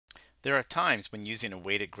There are times when using a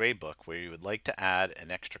weighted gradebook where you would like to add an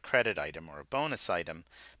extra credit item or a bonus item,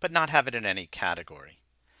 but not have it in any category.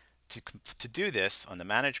 To do this, on the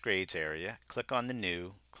Manage Grades area, click on the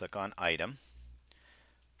New, click on Item,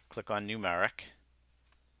 click on Numeric,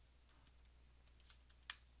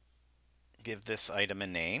 give this item a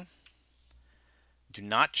name. Do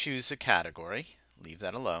not choose a category, leave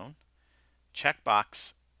that alone.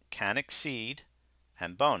 Checkbox Can Exceed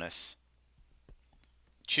and Bonus.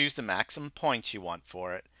 Choose the maximum points you want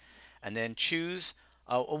for it, and then choose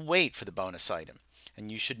a weight for the bonus item. And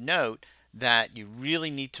you should note that you really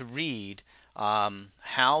need to read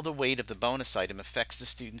how the weight of the bonus item affects the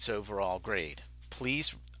student's overall grade.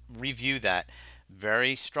 Please review that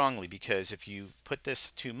very strongly, because if you put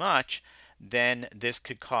this too much, then this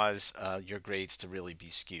could cause your grades to really be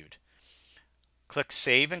skewed. Click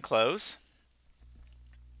Save and Close.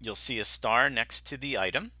 You'll see a star next to the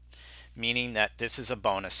item, meaning that this is a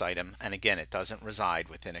bonus item, and again, it doesn't reside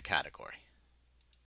within a category.